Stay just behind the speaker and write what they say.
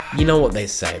You know what they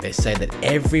say? They say that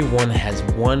everyone has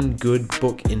one good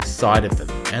book inside of them.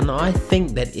 And I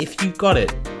think that if you got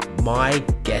it, my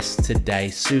guest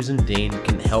today, Susan Dean,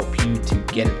 can help you to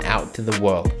get it out to the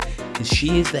world. Because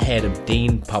she is the head of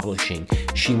Dean Publishing.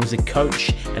 She was a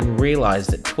coach and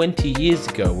realized that 20 years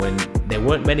ago, when there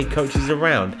weren't many coaches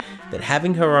around, that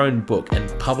having her own book and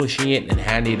publishing it and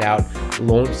handing it out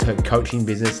launched her coaching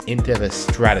business into the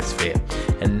stratosphere.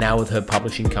 And now with her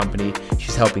publishing company,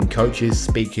 she's helping coaches,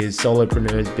 speakers,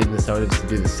 solopreneurs, business owners to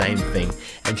do the same thing.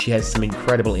 And she has some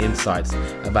incredible insights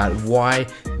about why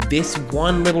this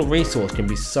one little resource can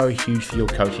be so huge for your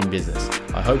coaching business.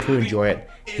 I hope you enjoy it.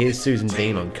 Here's Susan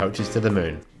Dean on Coaches to the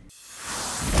Moon.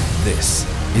 This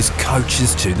is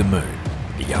Coaches to the Moon,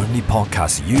 the only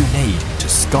podcast you need to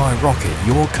skyrocket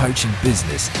your coaching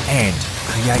business and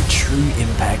create true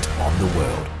impact on the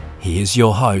world. Here's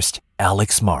your host,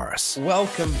 Alex Morris.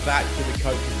 Welcome back to the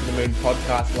Coaches to the Moon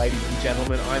podcast, ladies and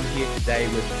gentlemen. I'm here today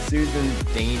with Susan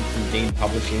Dean from Dean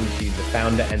Publishing. She's the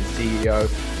founder and CEO.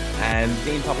 And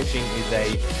Dean Publishing is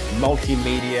a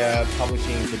multimedia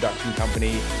publishing production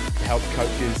company to help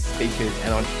coaches, speakers,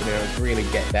 and entrepreneurs really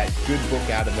get that good book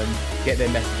out of them, get their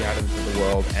message out into the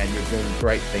world. And you're doing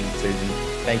great things, Susan.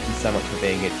 Thank you so much for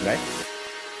being here today.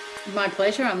 My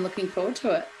pleasure. I'm looking forward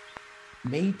to it.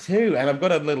 Me too. And I've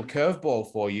got a little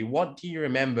curveball for you. What do you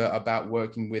remember about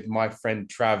working with my friend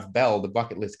Trav Bell, the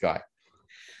bucket list guy?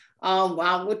 Oh,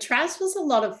 wow. Well, Traz was a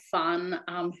lot of fun,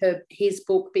 his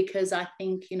book, because I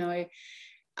think,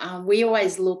 we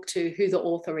always look to who the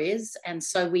author is. And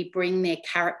so we bring their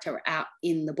character out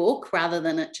in the book rather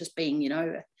than it just being,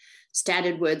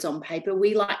 standard words on paper.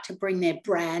 We like to bring their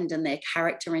brand and their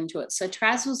character into it. So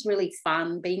Traz was really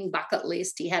fun being bucket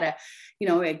list. He had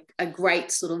a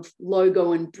great sort of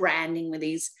logo and branding with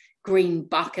his green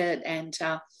bucket and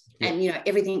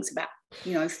everything's about,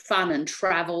 fun and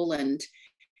travel and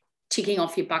ticking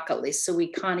off your bucket list. So we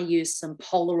kind of use some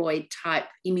Polaroid type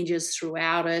images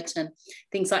throughout it and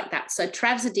things like that. So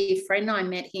Trav's a dear friend. I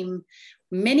met him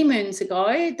many moons ago.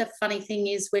 The funny thing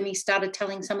is when he started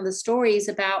telling some of the stories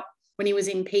about when he was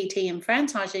in PT and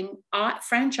franchising,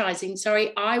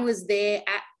 I was there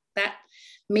at that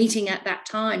meeting at that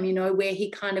time, where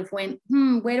he kind of went,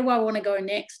 where do I want to go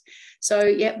next? So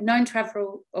known Trav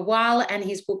for a while, and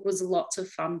his book was lots of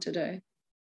fun to do.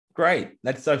 Great.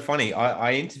 That's so funny.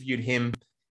 I interviewed him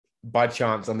by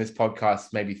chance on this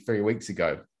podcast maybe 3 weeks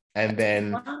ago. And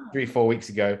then 3-4 weeks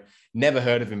ago, never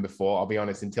heard of him before, I'll be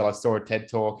honest, until I saw a TED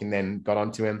talk and then got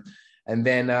onto him. And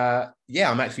then,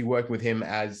 I'm actually working with him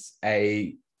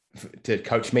to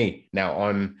coach me now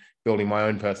on building my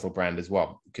own personal brand as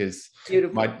well, because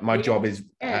my job is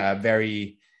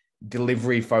very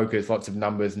delivery focused, lots of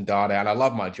numbers and data. And I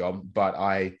love my job, but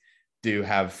I do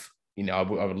have I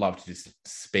would love to just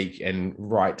speak and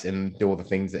write and do all the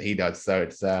things that he does. So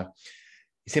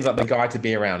he seems like the guy to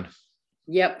be around.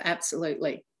 Yep,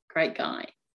 absolutely. Great guy.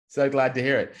 So glad to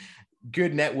hear it.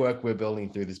 Good network we're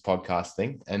building through this podcast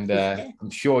thing. And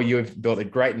I'm sure you've built a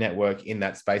great network in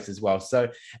that space as well. So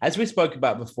as we spoke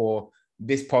about before,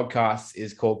 this podcast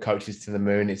is called Coaches to the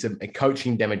Moon. It's a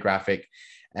coaching demographic.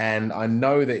 And I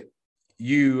know that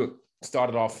you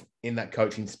started off in that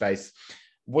coaching space.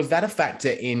 Was that a factor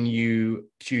in you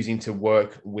choosing to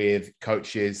work with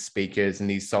coaches, speakers, and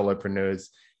these solopreneurs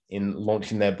in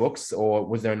launching their books? Or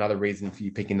was there another reason for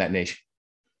you picking that niche?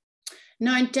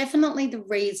 No, definitely the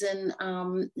reason,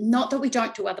 not that we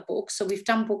don't do other books. So we've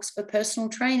done books for personal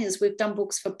trainers. We've done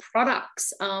books for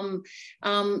products,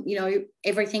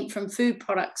 everything from food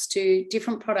products to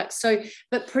different products. So,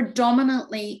 but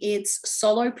predominantly it's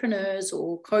solopreneurs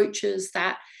or coaches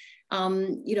that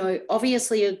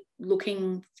obviously are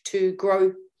looking to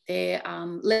grow their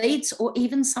leads, or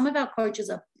even some of our coaches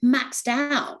are maxed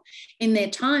out in their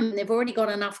time. They've already got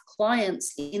enough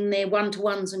clients in their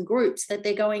one-to-ones and groups that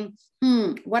they're going,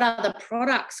 what other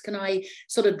products can I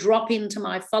sort of drop into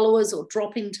my followers or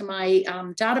drop into my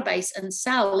database and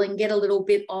sell and get a little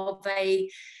bit of a,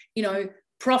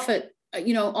 profit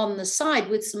on the side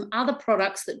with some other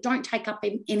products that don't take up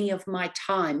any of my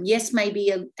time. Yes,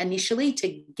 maybe initially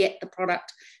to get the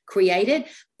product created,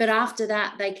 but after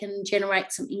that, they can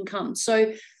generate some income.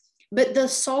 So, but the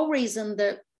sole reason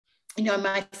that,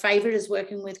 my favorite is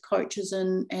working with coaches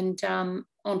and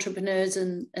entrepreneurs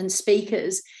and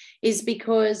speakers is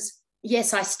because,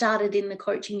 yes, I started in the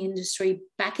coaching industry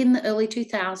back in the early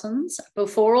 2000s,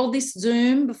 before all this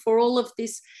Zoom, before all of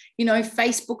this,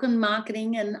 Facebook and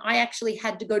marketing. And I actually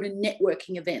had to go to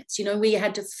networking events, where you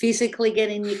had to physically get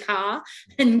in your car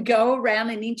and go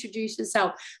around and introduce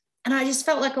yourself. And I just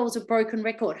felt like I was a broken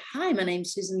record. Hi, my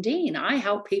name's Susan Dean. I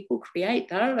help people create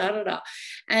da da da da.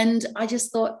 And I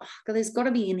just thought, oh, there's got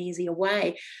to be an easier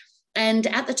way. And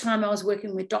at the time I was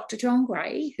working with Dr. John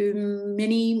Gray, who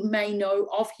many may know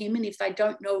of him. And if they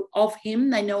don't know of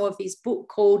him, they know of his book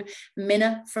called Men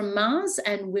Are From Mars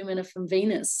and Women Are From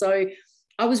Venus. So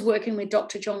I was working with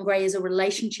Dr. John Gray as a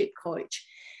relationship coach.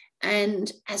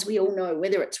 And as we all know,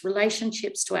 whether it's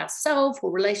relationships to ourselves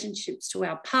or relationships to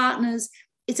our partners,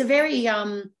 it's a very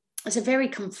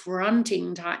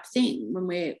confronting type thing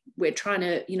when we're trying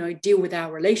to, deal with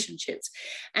our relationships.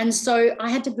 And so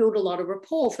I had to build a lot of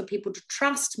rapport for people to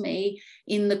trust me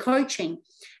in the coaching.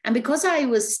 And because I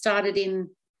was started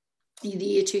in the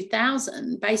year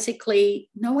 2000, basically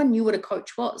no one knew what a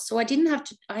coach was. So I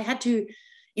had to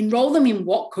enroll them in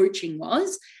what coaching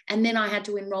was, and then I had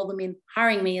to enroll them in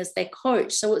hiring me as their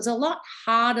coach. So it was a lot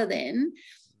harder then.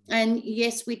 And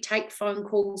yes, we take phone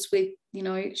calls with,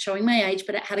 showing my age,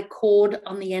 but it had a cord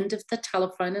on the end of the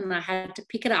telephone and I had to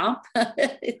pick it up.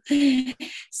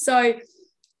 So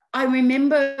I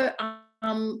remember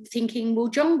thinking, well,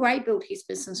 John Gray built his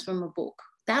business from a book.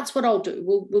 That's what I'll do.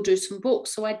 We'll do some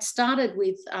books. So I'd started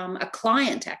with a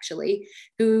client actually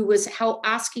who was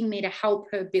asking me to help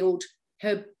her build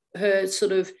her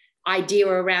sort of idea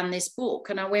around this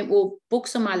book. And I went, well,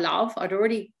 books are my love. I'd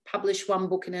already published one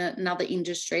book in another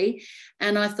industry.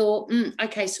 And I thought,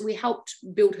 okay, so we helped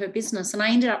build her business. And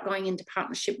I ended up going into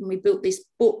partnership and we built this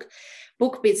book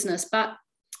business. But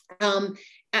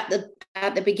at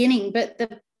the beginning, but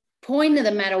the point of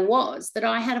the matter was that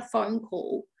I had a phone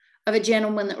call of a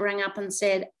gentleman that rang up and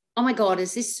said, oh my God,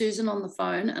 is this Susan on the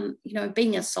phone? And,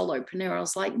 being a solopreneur, I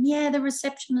was like, yeah, the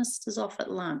receptionist is off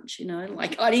at lunch,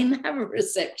 like I didn't have a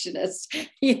receptionist,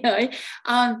 but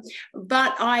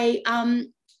I,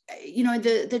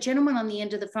 the gentleman on the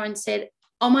end of the phone said,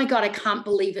 oh my God, I can't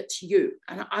believe it's you.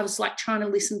 And I was like trying to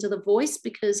listen to the voice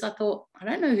because I thought, I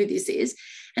don't know who this is.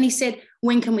 And he said,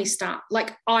 when can we start?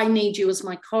 Like, I need you as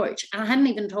my coach. And I hadn't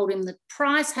even told him the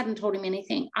price, hadn't told him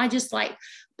anything. I just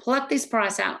plucked this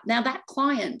price out. Now that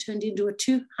client turned into a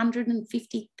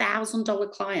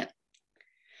 $250,000 client.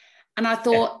 And I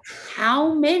thought,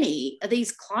 how many of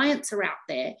these clients are out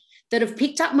there that have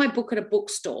picked up my book at a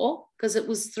bookstore, because it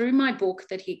was through my book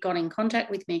that he got in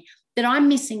contact with me, that I'm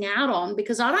missing out on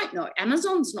because I don't know.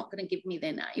 Amazon's not going to give me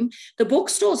their name. The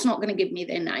bookstore's not going to give me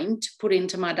their name to put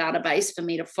into my database for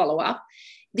me to follow up.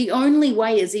 The only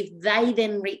way is if they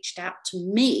then reached out to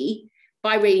me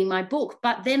by reading my book.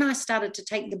 But then I started to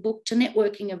take the book to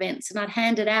networking events and I'd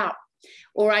hand it out.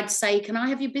 Or I'd say, can I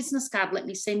have your business card? Let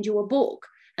me send you a book.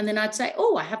 And then I'd say,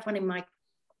 oh, I have one in my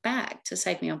bag to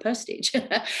save me on postage.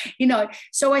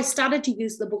 So I started to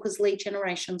use the book as lead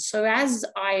generation. So as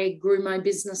I grew my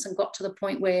business and got to the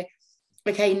point where,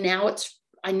 okay, now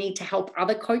I need to help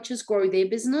other coaches grow their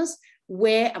business.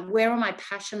 Where am I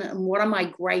passionate and what am I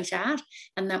great at?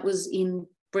 And that was in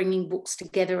bringing books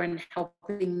together and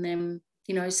helping them,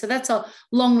 so that's a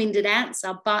long-winded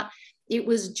answer, but it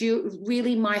was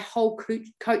really my whole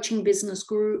coaching business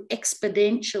grew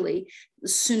exponentially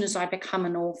as soon as I become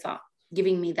an author,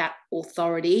 giving me that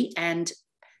authority and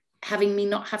having me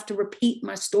not have to repeat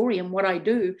my story and what I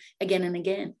do again and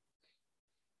again.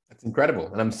 That's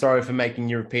incredible. And I'm sorry for making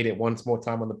you repeat it once more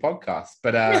time on the podcast,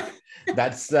 but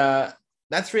that's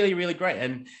really, really great.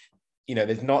 And,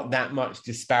 there's not that much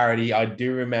disparity. I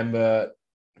do remember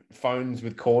phones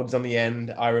with cords on the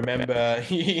end. I remember,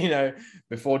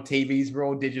 before TVs were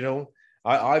all digital.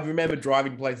 I remember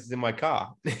driving places in my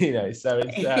car, so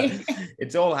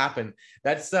it's all happened.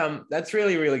 That's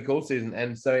really, really cool, Susan.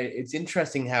 And so it's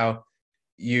interesting how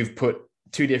you've put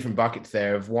two different buckets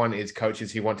there. Of one is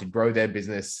coaches who want to grow their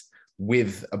business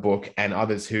with a book, and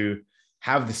others who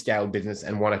have the scaled business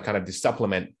and want to kind of just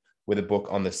supplement with a book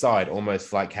on the side,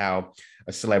 almost like how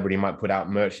a celebrity might put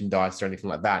out merchandise or anything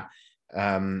like that.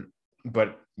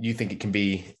 But you think it can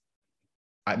be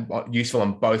useful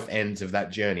on both ends of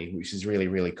that journey, which is really,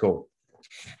 really cool.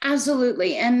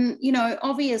 Absolutely. And,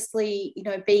 obviously,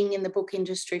 being in the book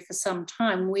industry for some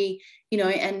time, we,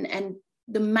 and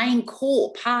the main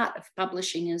core part of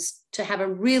publishing is to have a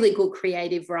really good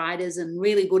creative writers and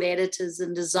really good editors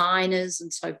and designers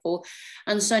and so forth.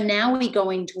 And so now we go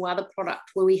into other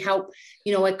product where we help,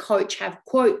 a coach have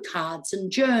quote cards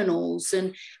and journals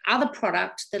and other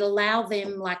products that allow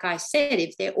them, like I said,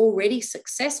 if they're already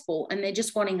successful and they're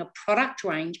just wanting a product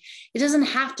range, it doesn't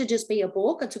have to just be a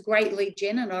book. It's a great lead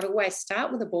gen, and I'd always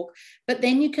start with a book, but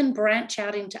then you can branch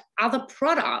out into other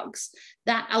products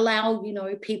that allow,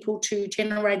 people to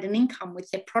generate an income with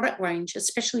their product range,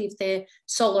 especially if they're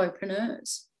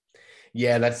solopreneurs.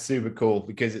 Yeah, that's super cool,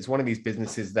 because it's one of these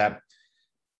businesses that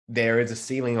there is a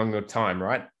ceiling on your time,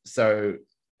 right? So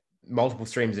multiple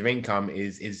streams of income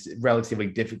is relatively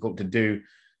difficult to do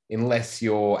unless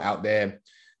you're out there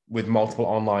with multiple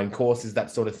online courses,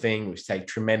 that sort of thing, which take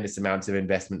tremendous amounts of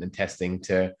investment and testing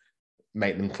to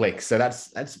make them click. So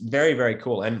that's very, very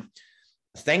cool. And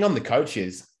staying on the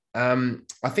coaches,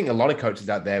 I think a lot of coaches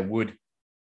out there would,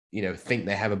 think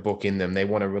they have a book in them. They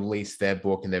want to release their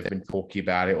book and they've been talking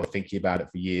about it or thinking about it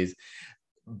for years.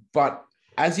 But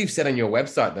as you've said on your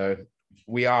website, though,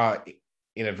 we are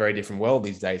in a very different world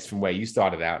these days from where you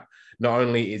started out. Not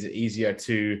only is it easier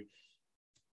to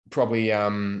probably,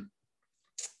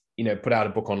 put out a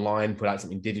book online, put out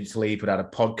something digitally, put out a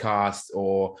podcast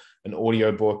or an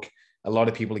audio book. A lot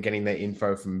of people are getting their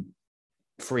info from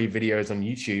free videos on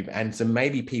YouTube. And so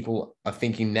maybe people are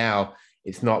thinking now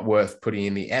it's not worth putting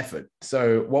in the effort.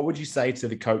 So what would you say to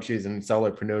the coaches and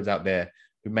solopreneurs out there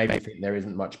who maybe think there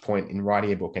isn't much point in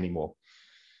writing a book anymore?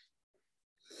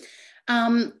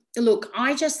 Look,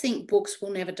 I just think books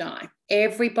will never die.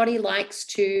 Everybody likes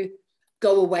to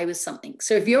go away with something.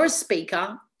 So if you're a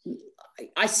speaker,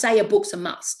 I say a book's a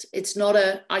must. It's not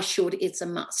a I should, it's a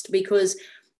must, because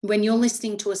when you're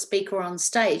listening to a speaker on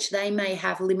stage, they may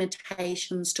have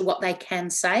limitations to what they can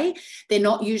say. They're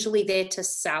not usually there to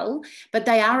sell, but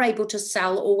they are able to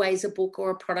sell always a book or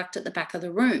a product at the back of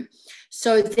the room.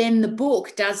 So then the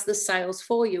book does the sales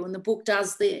for you, and the book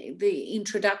does the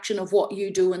introduction of what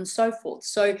you do and so forth.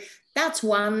 So that's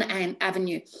one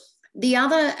avenue. The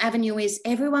other avenue is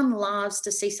everyone loves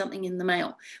to see something in the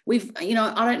mail. I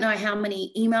don't know how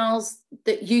many emails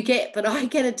that you get, but I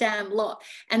get a damn lot.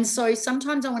 And so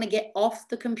sometimes I want to get off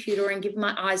the computer and give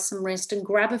my eyes some rest and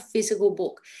grab a physical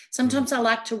book. Sometimes I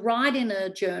like to write in a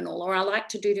journal, or I like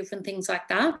to do different things like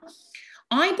that.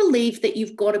 I believe that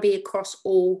you've got to be across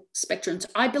all spectrums.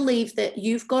 I believe that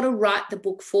you've got to write the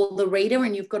book for the reader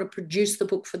and you've got to produce the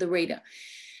book for the reader.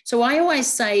 So I always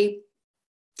say,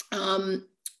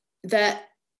 that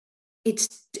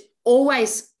it's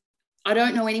always, I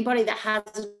don't know anybody that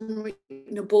hasn't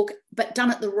written a book but done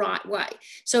it the right way.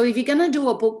 So if you're going to do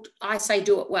a book, I say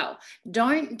do it well.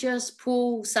 Don't just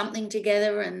pull something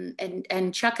together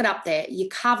and chuck it up there. Your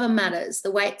cover matters,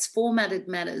 the way it's formatted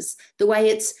matters, the way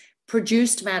it's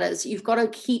produced matters. You've got to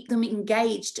keep them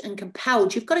engaged and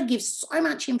compelled. You've got to give so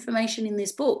much information in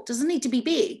this book. It doesn't need to be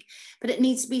big, but it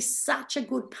needs to be such a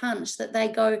good punch that they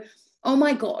go, oh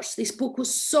my gosh, this book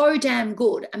was so damn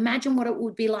good. Imagine what it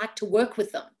would be like to work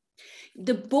with them.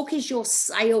 The book is your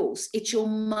sales, it's your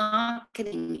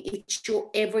marketing, it's your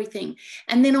everything.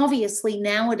 And then obviously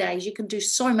nowadays you can do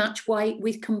so much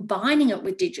with combining it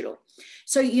with digital.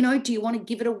 So, do you want to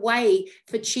give it away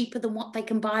for cheaper than what they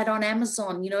can buy it on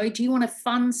Amazon? Do you want to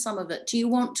fund some of it? Do you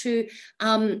want to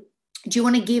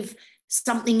give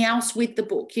something else with the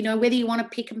book, whether you want to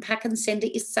pick and pack and send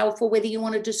it yourself, or whether you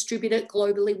want to distribute it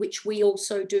globally, which we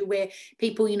also do, where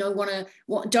people, don't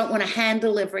want to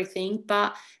handle everything,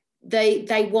 but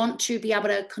they want to be able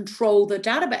to control the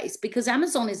database, because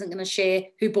Amazon isn't going to share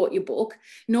who bought your book,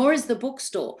 nor is the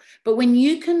bookstore. But when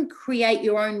you can create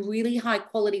your own really high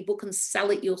quality book and sell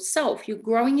it yourself, you're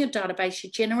growing your database, you're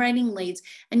generating leads,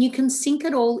 and you can sync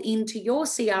it all into your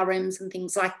CRMs and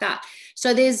things like that.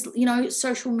 So there's,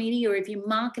 social media, if you're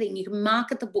marketing, you can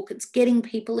market the book, it's getting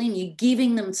people in, you're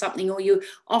giving them something, or you're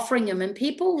offering them, and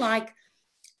people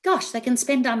gosh, they can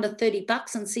spend under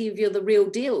 $30 and see if you're the real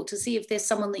deal, to see if there's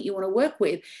someone that you want to work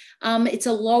with. It's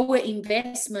a lower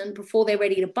investment before they're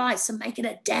ready to buy. So make it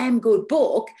a damn good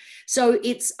book. So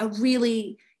it's a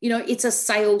really, it's a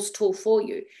sales tool for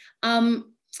you. And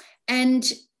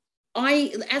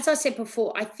as I said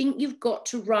before, I think you've got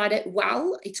to write it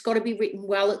well. It's got to be written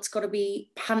well. It's got to be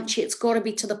punchy. It's got to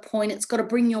be to the point. It's got to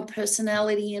bring your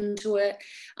personality into it.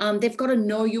 They've got to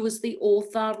know you as the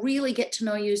author, really get to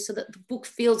know you, so that the book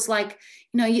feels like,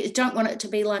 you don't want it to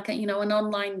be like an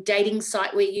online dating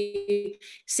site where you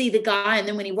see the guy and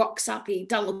then when he rocks up, he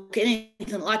doesn't look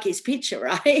anything like his picture,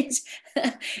 right?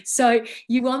 So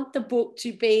you want the book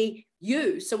to be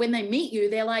you. So when they meet you,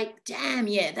 they're like, damn,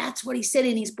 yeah, that's what he said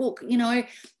in his book,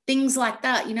 things like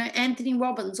that, Anthony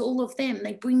Robbins, all of them,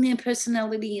 they bring their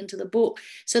personality into the book.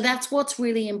 So that's what's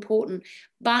really important.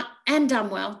 And done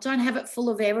well, don't have it full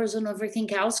of errors and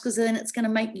everything else, because then it's going to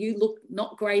make you look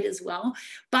not great as well.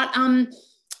 But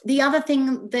the other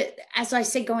thing that, as I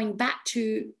said, going back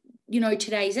to,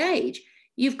 today's age,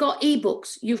 you've got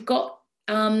ebooks, you've got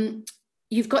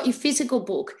your physical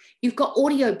book, you've got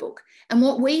audio book. And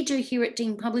what we do here at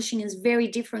Dean Publishing is very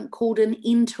different, called an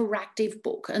interactive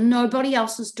book. And nobody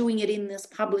else is doing it in this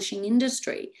publishing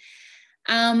industry.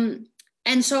 And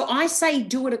so I say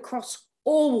do it across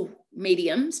all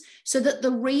mediums, so that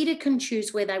the reader can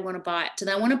choose where they want to buy it. Do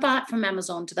they want to buy it from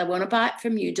Amazon? Do they want to buy it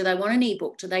from you? Do they want an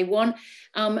ebook? Do they want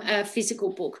a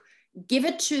physical book? Give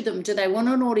it to them. Do they want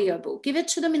an audio book? Give it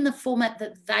to them in the format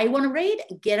that they want to read.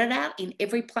 Get it out in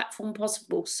every platform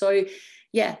possible. So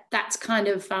yeah, that's kind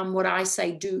of what I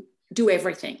say, do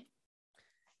everything.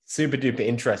 Super duper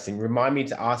interesting. Remind me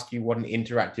to ask you what an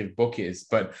interactive book is.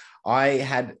 But I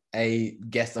had a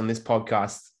guest on this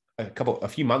podcast a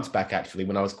few months back, actually,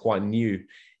 when I was quite new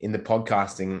in the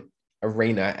podcasting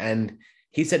arena. And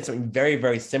he said something very,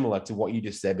 very similar to what you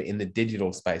just said, but in the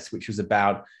digital space, which was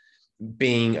about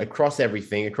being across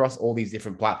everything, across all these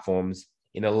different platforms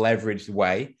in a leveraged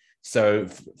way. So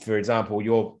for example,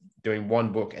 you're doing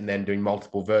one book and then doing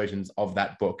multiple versions of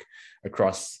that book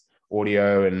across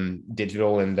audio and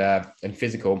digital and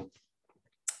physical.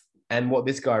 And what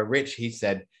this guy, Rich, he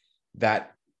said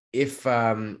that if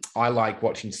I like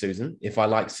watching Susan, if I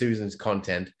like Susan's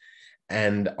content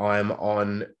and I'm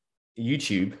on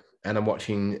YouTube and I'm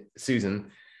watching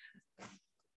Susan,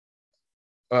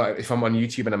 if I'm on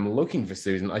YouTube and I'm looking for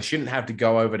Susan, I shouldn't have to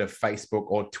go over to Facebook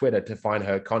or Twitter to find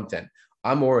her content.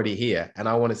 I'm already here and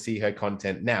I want to see her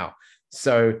content now.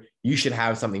 So you should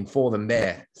have something for them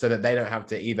there so that they don't have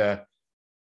to either,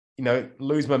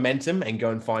 lose momentum and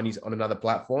go and find you on another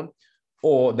platform,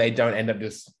 or they don't end up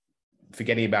just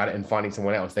forgetting about it and finding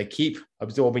someone else. They keep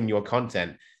absorbing your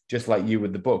content, just like you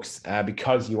with the books,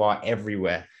 because you are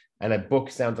everywhere. And a book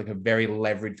sounds like a very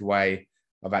leveraged way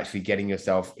of actually getting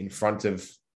yourself in front of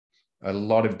a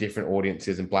lot of different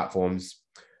audiences and platforms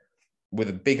with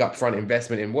a big upfront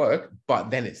investment in work, but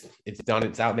then it's done,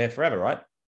 it's out there forever, right?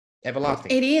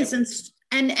 Everlasting. It is.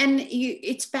 And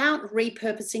it's about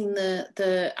repurposing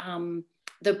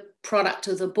the product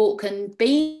of the book, and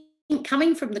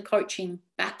coming from the coaching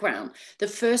background. The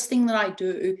first thing that I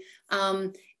do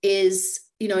is,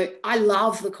 I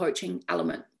love the coaching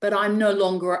element, but I'm no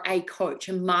longer a coach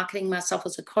and marketing myself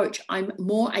as a coach. I'm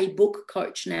more a book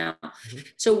coach now. Mm-hmm.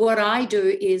 So what I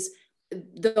do is,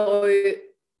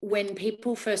 when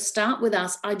people first start with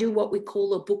us, I do what we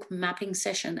call a book mapping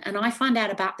session, and I find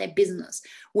out about their business,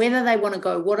 whether they want to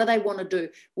go, what do they want to do,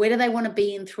 where do they want to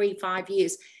be in 3-5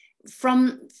 years,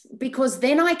 because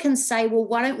then I can say, well,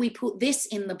 why don't we put this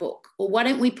in the book, or why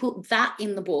don't we put that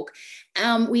in the book?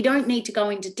 We don't need to go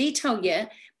into detail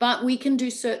yet, but we can do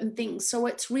certain things. So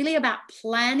it's really about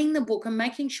planning the book and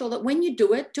making sure that when you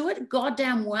do it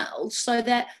goddamn well, so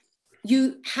that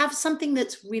you have something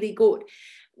that's really good.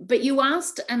 But you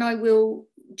asked, and I will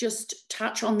just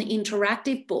touch on the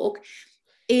interactive book,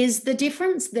 is the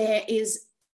difference there is,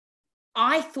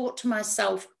 I thought to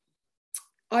myself,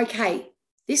 okay,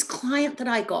 this client that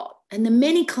I got and the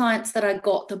many clients that I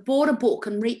got that bought a book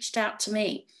and reached out to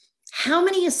me, how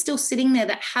many are still sitting there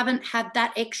that haven't had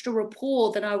that extra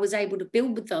rapport that I was able to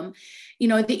build with them,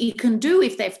 that you can do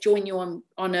if they've joined you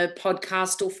on a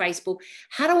podcast or Facebook?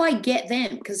 How do I get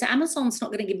them? Because Amazon's not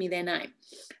going to give me their name.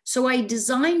 So I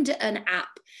designed an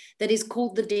app that is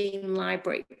called the Dean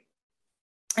Library.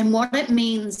 And what it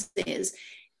means is,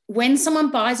 when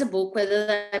someone buys a book, whether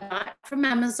they buy it from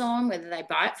Amazon, whether they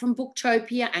buy it from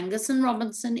Booktopia, Angus and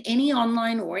Robinson, any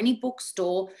online or any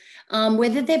bookstore,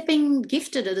 whether they've been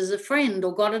gifted it as a friend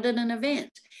or got it at an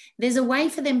event, there's a way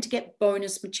for them to get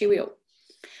bonus material.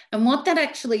 And what that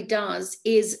actually does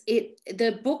is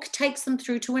the book takes them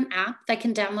through to an app. They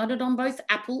can download it on both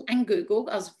Apple and Google.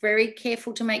 I was very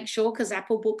careful to make sure, because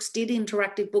Apple Books did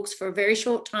interactive books for a very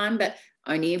short time, but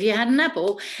only if you had an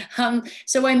Apple.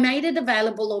 So I made it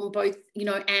available on both,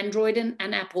 Android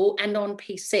and Apple, and on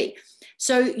PC.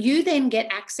 So you then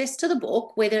get access to the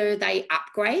book, whether they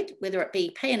upgrade, whether it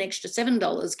be pay an extra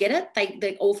 $7, get it,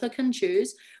 the author can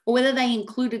choose, or whether they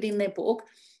include it in their book.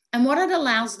 And what it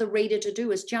allows the reader to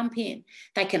do is jump in.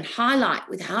 They can highlight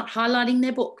without highlighting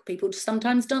their book. People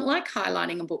sometimes don't like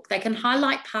highlighting a book. They can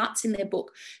highlight parts in their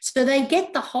book. So they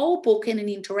get the whole book in an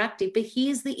interactive. But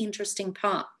here's the interesting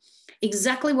part.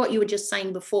 Exactly what you were just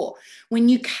saying before. When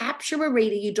you capture a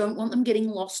reader, you don't want them getting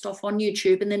lost off on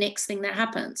YouTube and the next thing that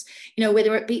happens,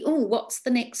 whether it be, what's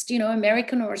the next,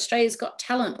 American or Australia's Got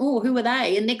Talent? Who are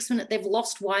they? And next minute they've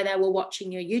lost why they were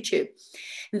watching your YouTube.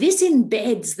 This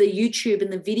embeds the YouTube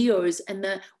and the videos and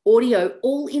the audio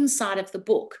all inside of the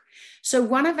book. So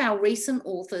one of our recent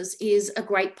authors is a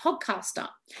great podcaster.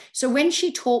 So when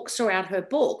she talks throughout her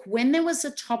book, when there was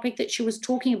a topic that she was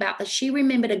talking about that she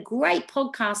remembered a great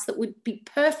podcast that would be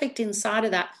perfect inside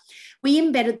of that, we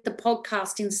embedded the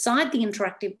podcast inside the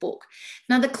interactive book.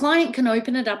 Now, the client can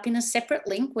open it up in a separate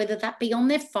link, whether that be on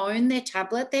their phone, their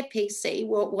tablet, their PC,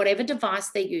 or whatever device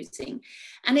they're using,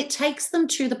 and it takes them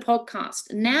to the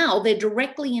podcast. Now they're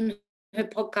directly in her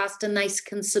podcast and they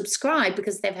can subscribe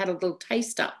because they've had a little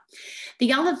taster.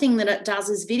 The other thing that it does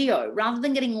is video. Rather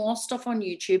than getting lost off on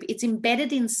YouTube, it's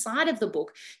embedded inside of the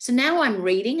book. So now I'm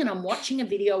reading and I'm watching a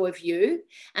video of you,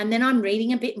 and then I'm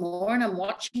reading a bit more and I'm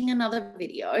watching another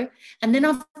video, and then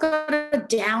I've got a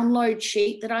download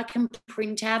sheet that I can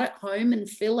print out at home and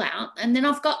fill out, and then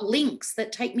I've got links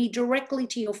that take me directly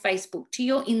to your Facebook, to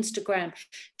your Instagram,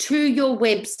 to your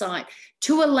website,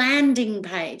 to a landing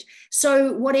page.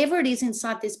 So whatever it is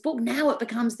inside this book, now it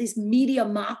becomes this media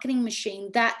marketing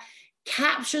machine that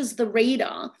captures the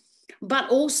reader, but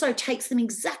also takes them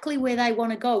exactly where they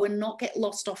want to go and not get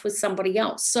lost off with somebody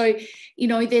else. So, you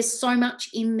know, there's so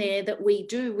much in there that we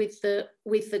do with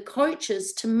the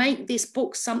coaches to make this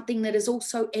book something that is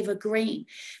also evergreen.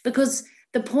 Because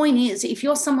the point is, if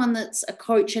you're someone that's a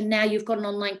coach and now you've got an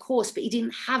online course, but you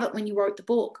didn't have it when you wrote the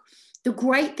book, the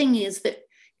great thing is that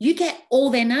you get all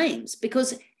their names,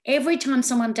 because every time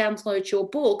someone downloads your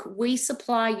book, we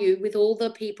supply you with all the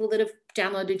people that have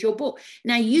downloaded your book.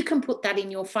 Now you can put that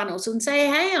in your funnels and say,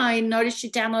 hey, I noticed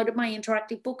you downloaded my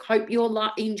interactive book. Hope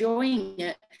you're enjoying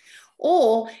it.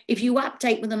 Or if you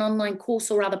update with an online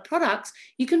course or other products,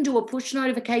 you can do a push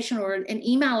notification or an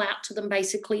email out to them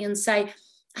basically and say,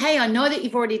 hey, I know that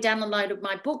you've already downloaded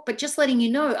my book, but just letting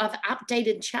you know, I've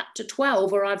updated chapter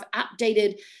 12, or I've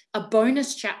updated a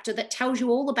bonus chapter that tells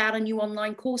you all about a new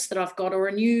online course that I've got or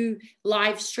a new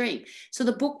live stream. So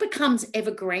the book becomes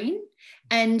evergreen.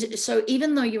 And so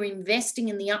even though you're investing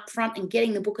in the upfront and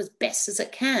getting the book as best as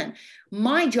it can,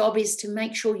 my job is to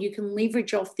make sure you can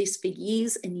leverage off this for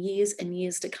years and years and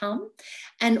years to come.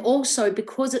 And also,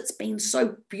 because it's been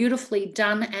so beautifully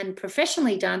done and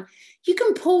professionally done, you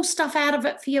can pull stuff out of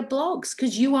it for your blogs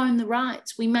because you own the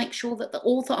rights. We make sure that the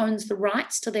author owns the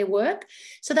rights to their work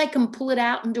so they can pull it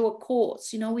out and do a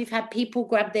course. You know, we've had people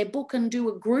grab their book and do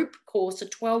a group course, a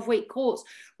 12-week course,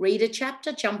 read a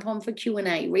chapter, jump on for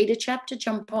Q&A, read a chapter,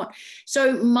 jump on.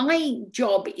 So my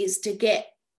job is to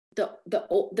get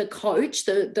the coach,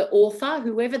 the author,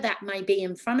 whoever that may be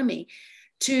in front of me,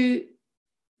 to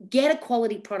get a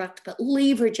quality product, but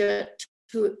leverage it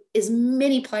to as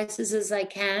many places as they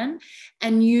can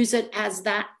and use it as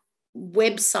that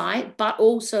website. But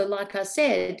also, like I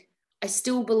said, I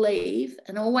still believe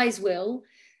and always will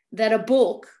that a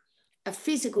book, a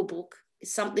physical book,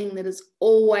 is something that is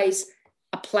always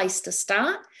a place to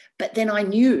start. But then I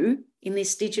knew in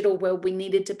this digital world, we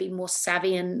needed to be more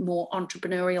savvy and more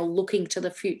entrepreneurial, looking to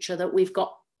the future, that we've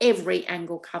got every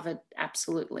angle covered.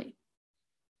 Absolutely.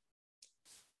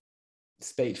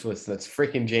 Speechless. That's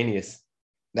freaking genius.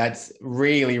 That's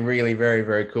really, really very,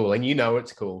 very cool. And you know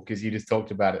it's cool because you just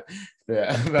talked about it.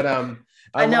 But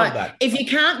I know. Love that. If you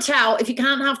can't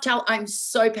half tell, I'm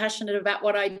so passionate about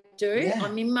what I do. Yeah.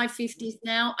 I'm in my 50s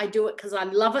now. I do it because I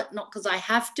love it, not because I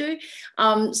have to.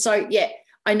 So yeah,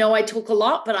 I know I talk a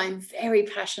lot, but I'm very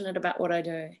passionate about what I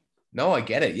do. No, I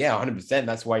get it. Yeah, 100%.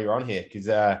 That's why you're on here, because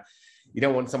you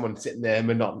don't want someone sitting there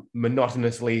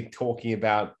monotonously talking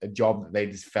about a job that they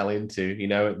just fell into. You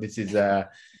know, this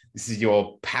is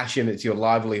your passion, it's your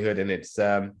livelihood, and it's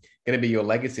going to be your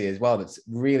legacy as well. That's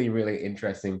really, really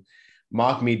interesting.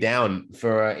 Mark me down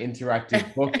for an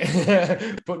interactive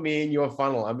book. Put me in your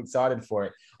funnel. I'm excited for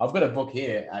it. I've got a book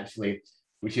here, actually,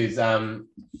 which is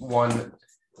one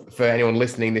for anyone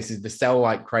listening. This is the Sell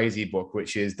Like Crazy book,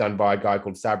 which is done by a guy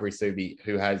called Sabri Subi,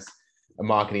 who has a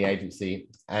marketing agency.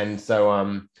 And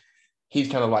so he's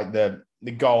kind of like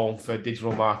the goal for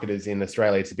digital marketers in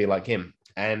Australia to be like him.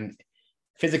 And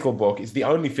physical book is the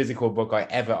only physical book I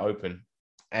ever open.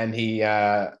 And he,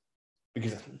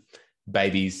 because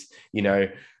babies, you know,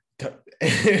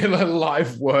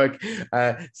 life work,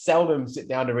 seldom sit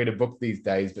down to read a book these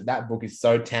days, but that book is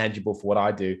so tangible for what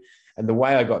I do. And the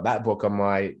way I got that book on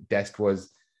my desk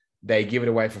was they give it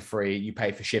away for free. You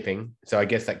pay for shipping. So I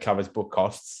guess that covers book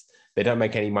costs. They don't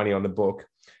make any money on the book.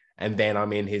 And then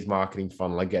I'm in his marketing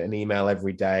funnel. I get an email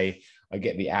every day. I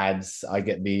get the ads. I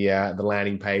get the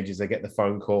landing pages. I get the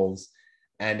phone calls.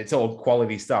 And it's all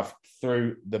quality stuff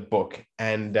through the book.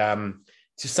 And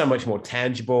it's just so much more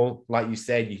tangible. Like you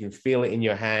said, you can feel it in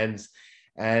your hands.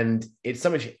 And it's so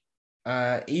much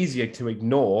easier to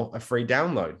ignore a free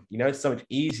download. You know, it's so much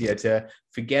easier to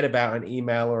forget about an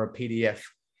email or a PDF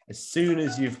as soon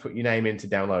as you've put your name in to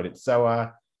download it. So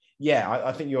yeah,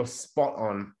 I think you're spot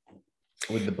on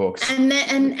with the books. And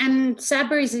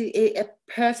Sabri is a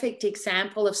perfect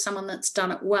example of someone that's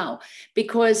done it well,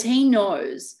 because he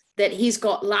knows that he's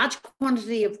got large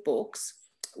quantity of books,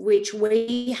 which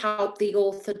we help the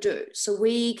author do. So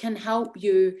we can help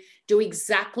you do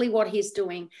exactly what he's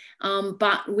doing,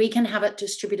 but we can have it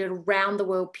distributed around the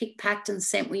world, pick, packed and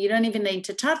sent, where you don't even need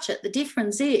to touch it. The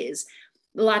difference is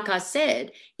like I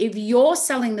said, if you're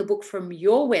selling the book from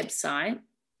your website,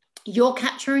 you're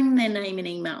capturing their name and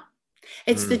email.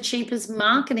 It's the cheapest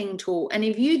marketing tool. And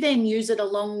if you then use it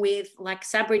along with, like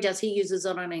Sabri does, he uses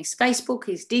it on his Facebook,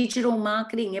 his digital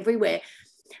marketing, everywhere.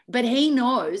 But he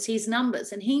knows his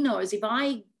numbers, and he knows if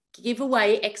I give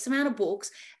away X amount of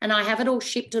books and I have it all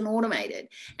shipped and automated.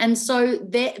 And so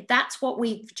that's what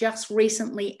we've just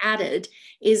recently added,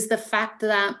 is the fact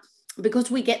that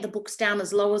because we get the books down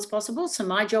as low as possible. So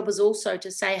my job is also to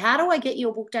say, how do I get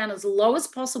your book down as low as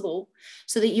possible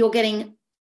so that you're getting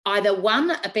either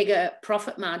one, a bigger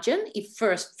profit margin if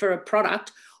for a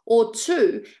product, or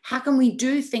two, how can we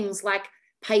do things like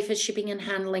pay for shipping and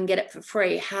handling, get it for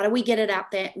free? How do we get it out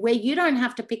there where you don't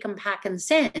have to pick and pack and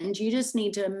send? You just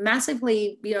need to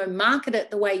massively, market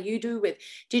it the way you do with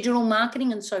digital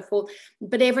marketing and so forth.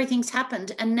 But everything's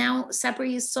happened. And now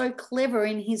Sabri is so clever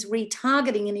in his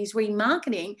retargeting and his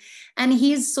remarketing, and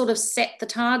he's sort of set the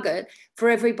target for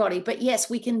everybody. But yes,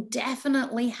 we can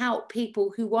definitely help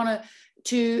people who want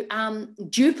to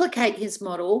duplicate his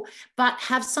model, but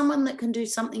have someone that can do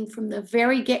something from the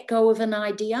very get-go of an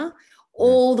idea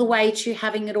all the way to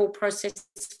having it all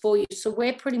processed for you. So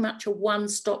we're pretty much a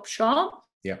one-stop shop.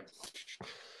 Yeah.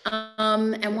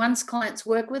 And once clients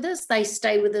work with us, they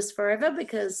stay with us forever,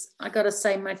 because I got to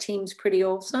say my team's pretty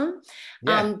awesome.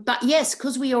 Yeah. But yes,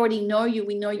 because we already know you,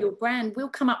 we know your brand, we'll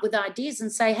come up with ideas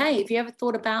and say, hey, have you ever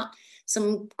thought about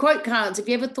some quote cards? Have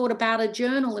you ever thought about a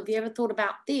journal? Have you ever thought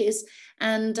about this?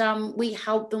 And we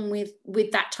help them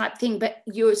with that type thing. But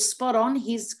you're spot on.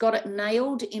 He's got it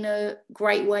nailed in a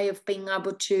great way of being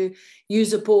able to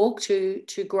use a book to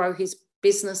grow his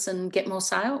business and get more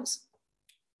sales.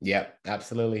 Yeah,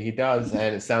 absolutely. He does.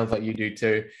 And it sounds like you do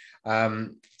too.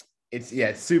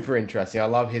 It's super interesting. I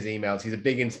love his emails. He's a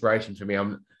big inspiration for me.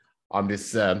 I'm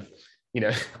just, I'm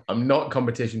not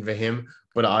competition for him,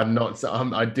 but I'm not, so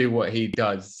I do what he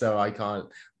does. So I can't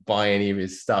buy any of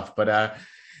his stuff, but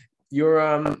you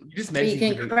just mentioned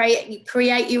you can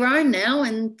create your own now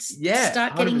and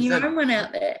start getting 100%. Your own one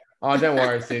out there. Oh, don't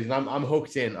worry, Susan. I'm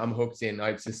hooked in.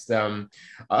 I just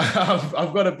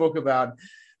I've got a book about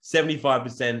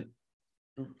 75%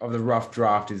 of the rough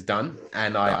draft is done,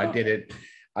 and I did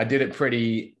it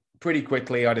pretty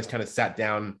quickly. I just kind of sat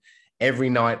down every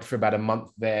night for about a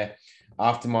month there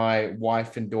after my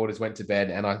wife and daughters went to bed,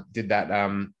 and I did that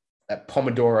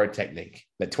Pomodoro technique,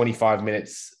 that 25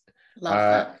 minutes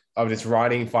of just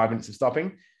writing, 5 minutes of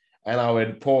stopping, and I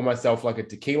would pour myself like a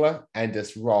tequila and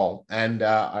just roll, and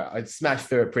I'd smash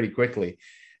through it pretty quickly.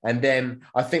 And then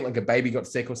I think like a baby got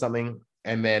sick or something,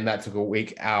 and then that took a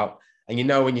week out. And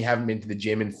when you haven't been to the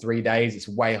gym in 3 days, it's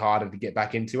way harder to get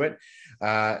back into it.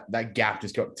 That gap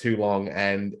just got too long,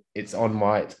 and it's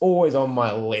always on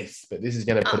my list, but this is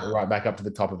going to put it right back up to the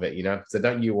top of it, So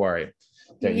don't you worry.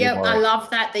 I love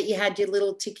that you had your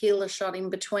little tequila shot in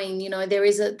between.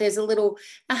 There's a little,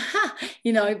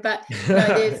 but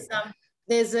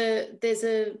there's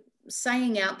a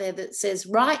saying out there that says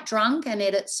write drunk and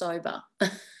edit sober.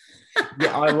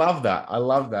 Yeah, I love that.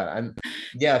 And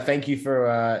yeah, thank you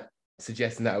for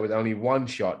suggesting that with only one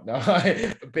shot. No,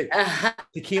 but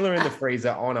tequila in the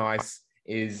freezer on ice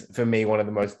is, for me, one of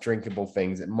the most drinkable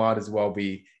things. It might as well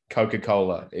be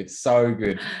Coca-Cola. It's so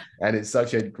good, and it's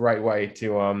such a great way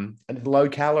to and it's low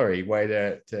calorie way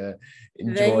to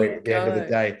enjoy at the end of the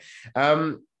day.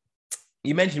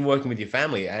 You mentioned working with your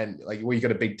family, and you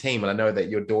got a big team, and I know that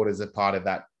your daughters are part of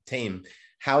that team.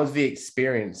 How's the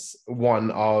experience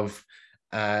of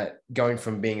going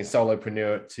from being a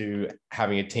solopreneur to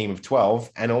having a team of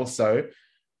 12? And also,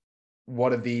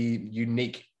 what are the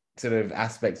unique sort of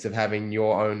aspects of having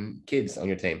your own kids on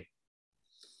your team?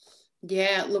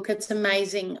 Yeah, look, it's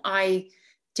amazing. I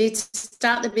did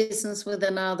start the business with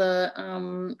another,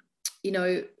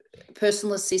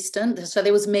 personal assistant. So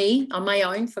there was me on my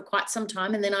own for quite some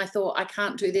time. And then I thought, I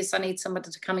can't do this. I need somebody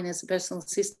to come in as a personal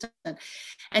assistant.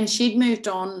 And she'd moved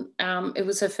on. It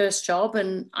was her first job,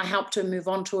 and I helped her move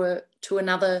on to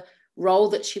another role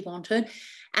that she wanted.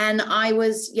 And I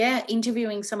was,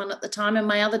 interviewing someone at the time, and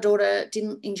my other daughter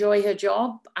didn't enjoy her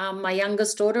job, my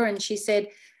youngest daughter, and she said,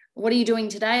 what are you doing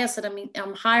today? I said,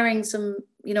 I'm hiring some,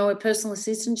 a personal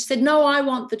assistant. She said, no, I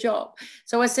want the job.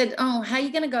 So I said, oh, how are you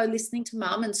going to go listening to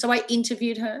mum? And so I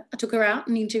interviewed her. I took her out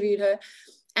and interviewed her.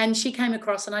 And she came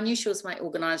across, and I knew she was my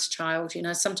organized child.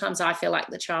 Sometimes I feel like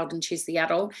the child and she's the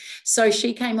adult. So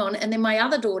she came on. And then my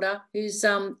other daughter, who's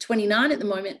 29 at the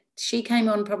moment, she came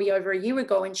on probably over a year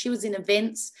ago, and she was in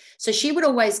events. So she would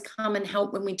always come and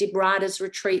help when we did writers'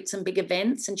 retreats and big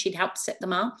events, and she'd help set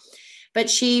them up. But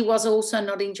she was also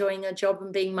not enjoying her job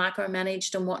and being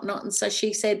micromanaged and whatnot. And so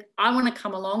she said, I want to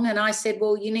come along. And I said,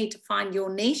 well, you need to find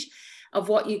your niche. of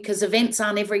what you, because events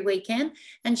aren't every weekend.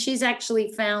 And she's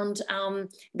actually found,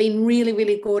 been really,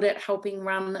 really good at helping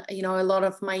run, you know, a lot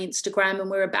of my Instagram, and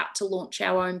we're about to launch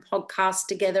our own podcast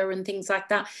together and things like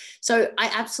that. So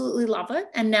I absolutely love it.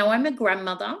 And now I'm a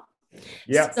grandmother.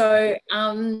 Yeah. So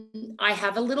I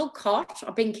have a little cot.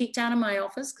 I've been kicked out of my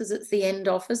office because it's the end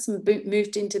office, and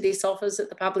moved into this office at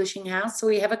the publishing house. So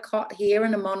we have a cot here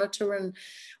and a monitor and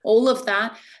all of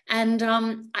that. And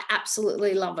I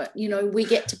absolutely love it. You know, we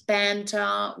get to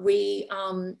banter. We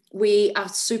are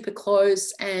super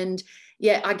close, and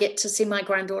yeah, I get to see my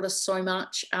granddaughter so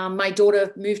much. My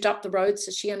daughter moved up the road, so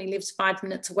she only lives 5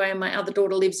 minutes away, and my other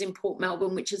daughter lives in Port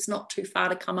Melbourne, which is not too far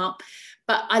to come up.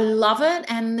 But I love it,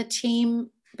 and the team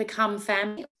become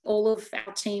family. All of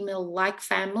our team are like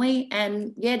family,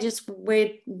 and yeah, just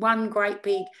we're one great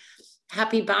big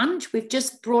happy bunch. We've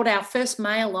just brought our first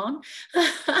male on.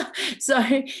 So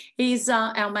he's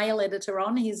our male editor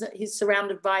on. He's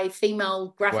surrounded by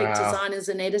female graphic designers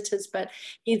and editors, but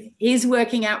he's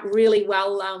working out really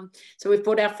well. So we've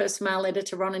brought our first male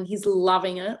editor on, and he's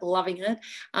loving it.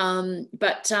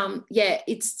 Yeah,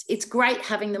 it's great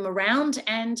having them around.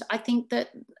 And I think that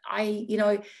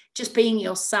just being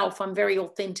yourself, I'm very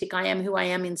authentic. I am who I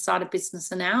am inside of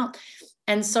business and out.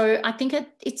 And so I think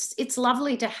it's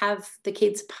lovely to have the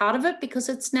kids part of it, because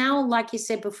it's now, like you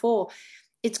said before,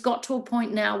 it's got to a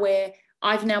point now where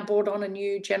I've now brought on a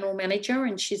new general manager,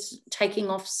 and she's taking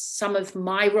off some of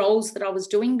my roles that I was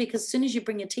doing, because as soon as you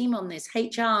bring a team on, there's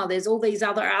HR, there's all these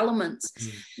other elements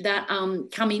that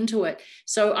come into it.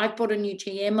 So I've brought a new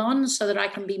GM on so that I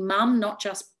can be mum, not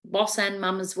just boss and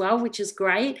mum as well, which is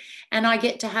great. And I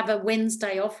get to have a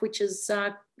Wednesday off, which is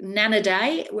Nana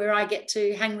Day, where I get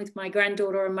to hang with my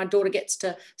granddaughter, and my daughter gets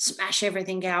to smash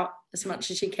everything out as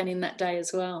much as she can in that day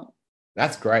as well.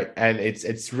 That's great. And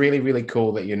it's really, really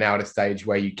cool that you're now at a stage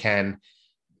where you can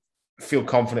feel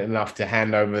confident enough to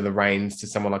hand over the reins to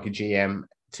someone like a GM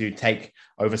to take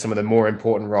over some of the more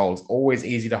important roles. Always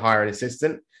easy to hire an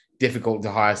assistant, difficult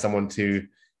to hire someone to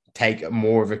take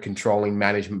more of a controlling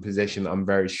management position, I'm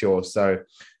very sure. So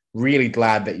really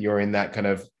glad that you're in that kind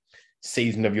of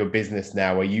season of your business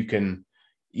now where you can,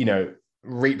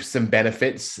 reap some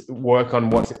benefits, work on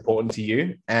what's important to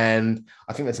you. And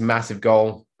I think that's a massive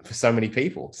goal for so many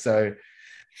people. So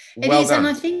well done. And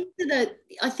I think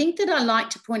that I like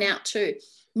to point out too,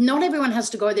 not everyone has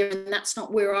to go there, and that's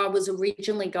not where I was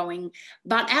originally going.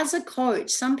 But as a coach,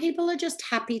 some people are just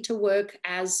happy to work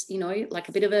as, like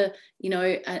a bit of a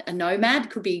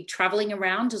nomad, could be traveling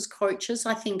around as coaches.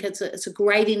 I think it's a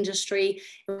great industry.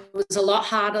 It was a lot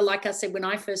harder, like I said, when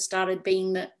I first started,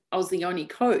 being that I was the only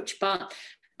coach, but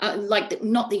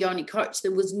not the only coach.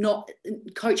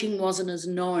 Coaching wasn't as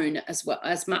known as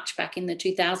much back in the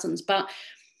 2000s. But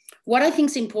what I think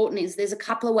is important is there's a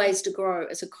couple of ways to grow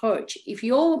as a coach. If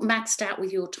you're maxed out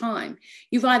with your time,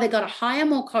 you've either got to hire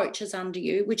more coaches under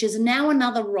you, which is now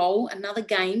another role, another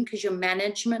game, because you're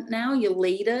management now, you're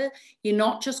leader, you're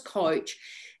not just coach.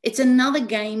 It's another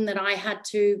game another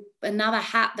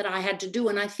hat that I had to do.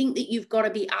 And I think that you've got to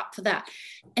be up for that.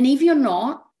 And if you're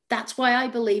not, that's why I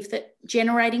believe that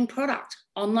generating product,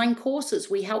 online courses,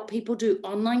 we help people do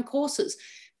online courses,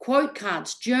 quote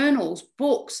cards, journals,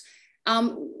 books,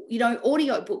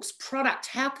 audio books, product.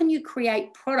 How can you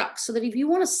create products so that if you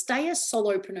want to stay a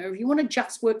solopreneur, if you want to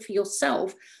just work for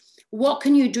yourself, what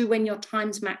can you do when your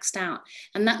time's maxed out?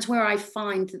 And that's where I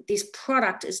find that this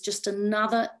product is just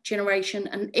another generation,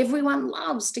 and everyone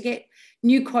loves to get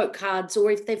new quote cards,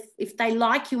 or if they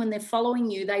like you and they're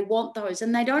following you, they want those.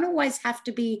 And they don't always have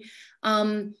to be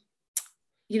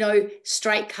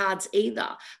straight cards either,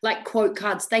 like quote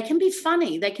cards. They can be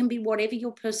funny. They can be whatever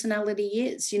your personality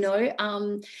is, you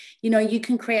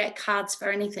can create cards for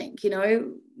anything.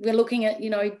 We're looking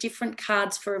at, different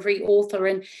cards for every author.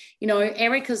 And,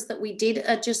 Erica's that we did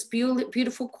are just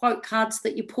beautiful quote cards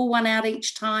that you pull one out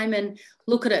each time and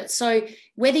look at it. So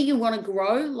whether you want to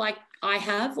grow like I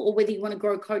have, or whether you want to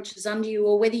grow coaches under you,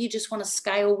 or whether you just want to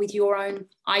scale with your own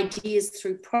ideas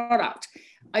through product,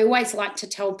 I always like to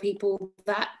tell people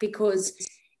that, because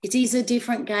it is a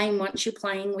different game once you're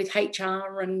playing with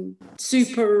HR and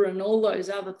super and all those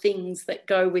other things that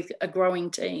go with a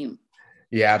growing team.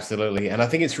 Yeah, absolutely. And I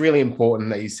think it's really important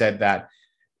that you said that,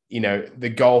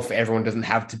 the goal for everyone doesn't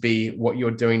have to be what you're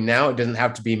doing now. It doesn't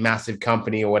have to be massive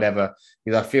company or whatever,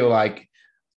 because I feel like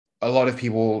a lot of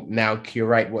people now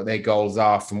curate what their goals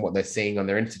are from what they're seeing on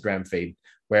their Instagram feed,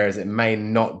 whereas it may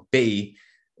not be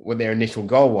what their initial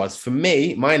goal was. For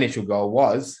me, my initial goal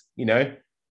was,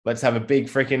 let's have a big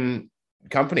freaking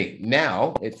company.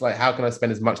 Now it's like, how can I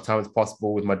spend as much time as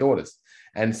possible with my daughters?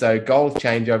 And so goals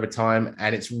change over time,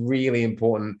 and it's really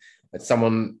important that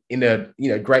someone in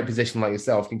a great position like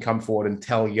yourself can come forward and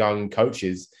tell young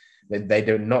coaches that they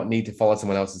do not need to follow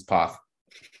someone else's path?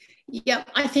 Yeah,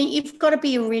 I think you've got to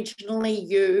be originally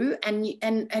you,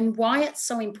 and why it's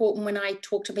so important when I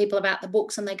talk to people about the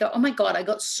books and they go, oh my God, I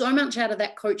got so much out of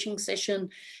that coaching session,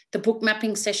 the book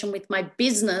mapping session with my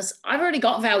business. I've already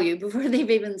got value before they've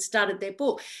even started their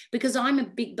book, because I'm a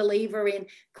big believer in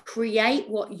create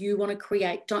what you want to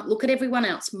create. Don't look at everyone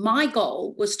else. My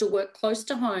goal was to work close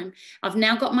to home. I've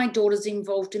now got my daughters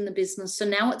involved in the business. So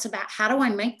now it's about how do I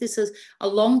make this as a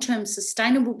long-term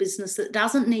sustainable business that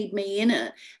doesn't need me in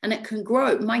it and it can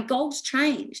grow. My goals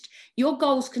changed. Your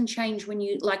goals can change when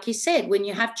you, like you said, when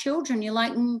you have children, you're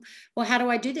like, well, how do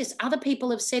I do this? Other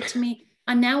people have said to me,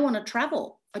 I now want to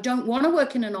travel. I don't want to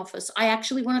work in an office. I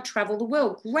actually want to travel the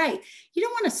world. Great. You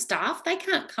don't want a staff. They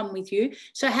can't come with you.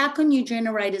 So how can you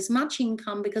generate as much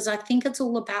income? Because I think it's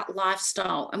all about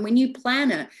lifestyle. And when you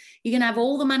plan it, you can have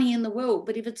all the money in the world.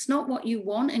 But if it's not what you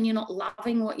want and you're not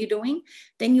loving what you're doing,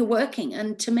 then you're working.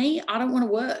 And to me, I don't want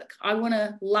to work. I want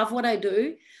to love what I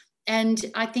do. And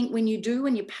I think when you do,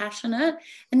 when you're passionate,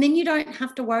 and then you don't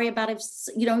have to worry about if,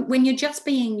 when you're just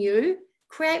being you,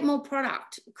 create more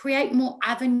product, create more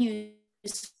avenues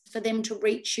for them to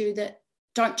reach you that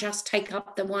don't just take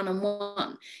up the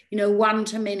one-on-one,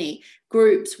 one-to-many,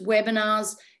 groups,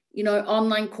 webinars,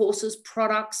 online courses,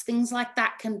 products, things like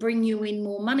that can bring you in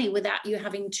more money without you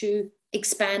having to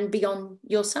expand beyond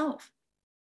yourself.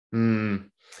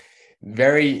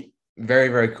 Very, very,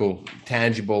 very cool.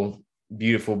 Tangible,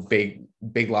 beautiful, big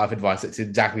life advice. It's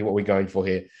exactly what we're going for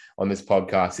here on this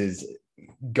podcast, is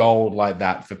gold like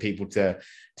that for people to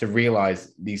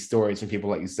realize these stories from people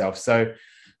like yourself. So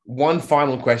one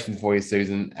final question for you,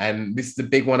 Susan, and this is a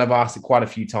big one. I've asked it quite a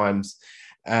few times,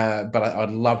 but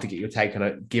I'd love to get your take on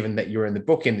it, given that you're in the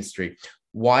book industry.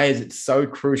 Why is it so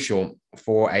crucial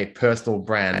for a personal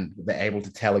brand that they're able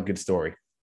to tell a good story?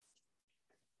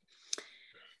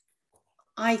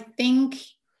 I think,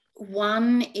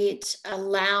 one, it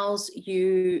allows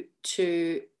you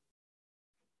to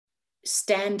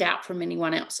stand out from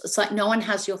anyone else. It's like no one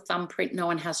has your thumbprint, no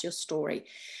one has your story.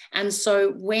 And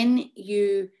so when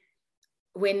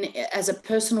as a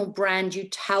personal brand, you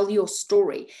tell your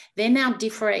story, they're now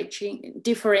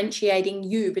differentiating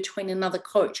you between another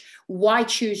coach. Why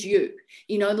choose you?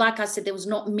 Like I said, there was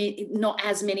not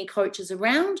as many coaches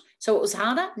around, so it was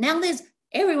harder. Now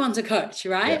everyone's a coach,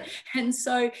 right? Yeah. And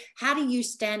so how do you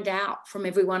stand out from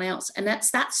everyone else? And that's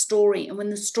that story. And when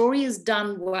the story is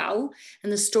done well,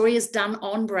 and the story is done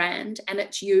on brand, and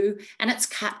it's you, and it's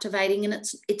captivating, and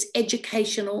it's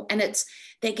educational, and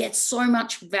they get so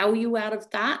much value out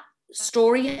of that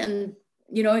story, and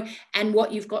and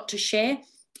what you've got to share,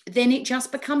 then it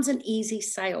just becomes an easy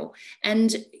sale.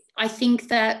 And I think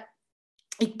that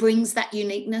it brings that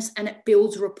uniqueness and it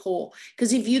builds rapport.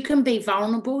 Because if you can be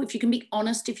vulnerable, if you can be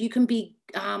honest, if you can be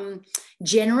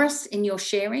generous in your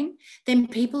sharing, then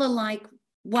people are like,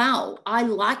 wow, I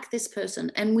like this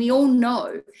person. And we all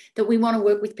know that we want to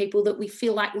work with people that we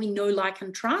feel like we know, like,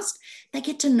 and trust. They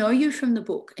get to know you from the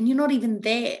book, and you're not even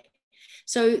there.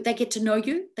 So they get to know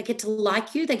you, they get to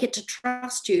like you, they get to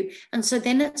trust you. And so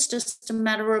then it's just a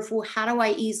matter of, well, how do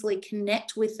I easily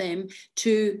connect with them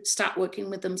to start working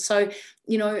with them? So,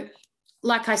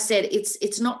 like I said,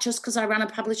 it's not just because I run a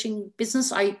publishing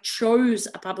business. I chose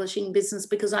a publishing business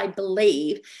because I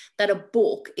believe that a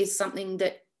book is something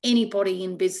that anybody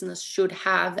in business should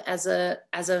have as a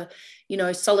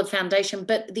solid foundation.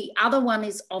 But the other one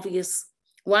is obvious.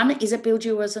 One is it builds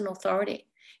you as an authority.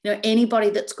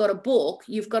 Anybody that's got a book,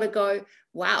 you've got to go,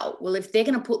 wow, well, if they're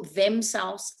going to put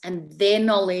themselves and their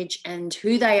knowledge and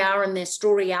who they are and their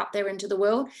story out there into the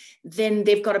world, then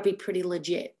they've got to be pretty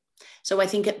legit. So I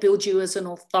think it builds you as an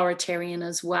authoritarian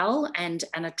as well, and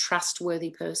a trustworthy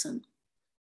person.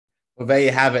 Well, there you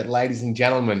have it, ladies and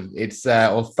gentlemen. It's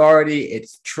authority,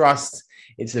 it's trust.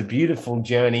 It's a beautiful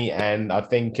journey. And I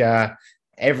think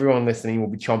everyone listening will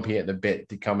be chomping at the bit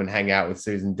to come and hang out with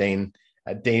Susan Dean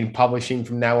at Dean Publishing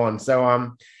from now on.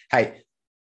 So, hey,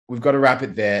 we've got to wrap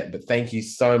it there. But thank you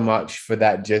so much for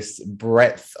that just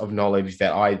breadth of knowledge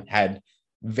that I had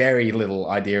very little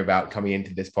idea about coming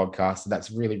into this podcast. So that's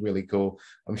really, really cool.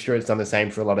 I'm sure it's done the same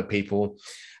for a lot of people.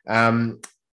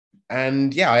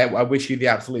 And yeah, I wish you the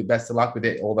absolute best of luck with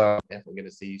it, although I'm definitely going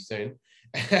to see you soon.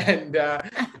 And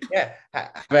yeah,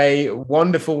 have a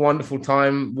wonderful, wonderful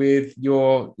time with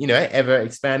your, ever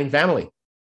expanding family.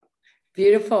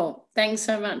 Beautiful. Thanks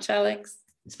so much, Alex.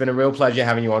 It's been a real pleasure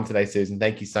having you on today, Susan.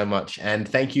 Thank you so much. And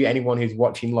thank you, anyone who's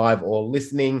watching live or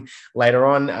listening later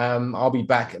on. I'll be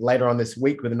back later on this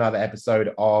week with another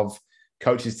episode of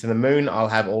Coaches to the Moon. I'll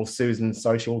have all Susan's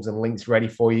socials and links ready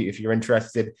for you if you're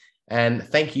interested. And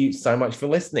thank you so much for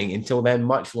listening. Until then,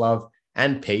 much love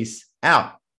and peace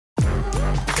out.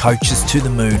 Coaches to the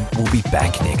Moon will be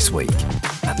back next week.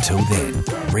 Until then,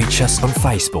 reach us on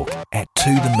Facebook at To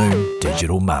The Moon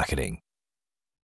Digital Marketing.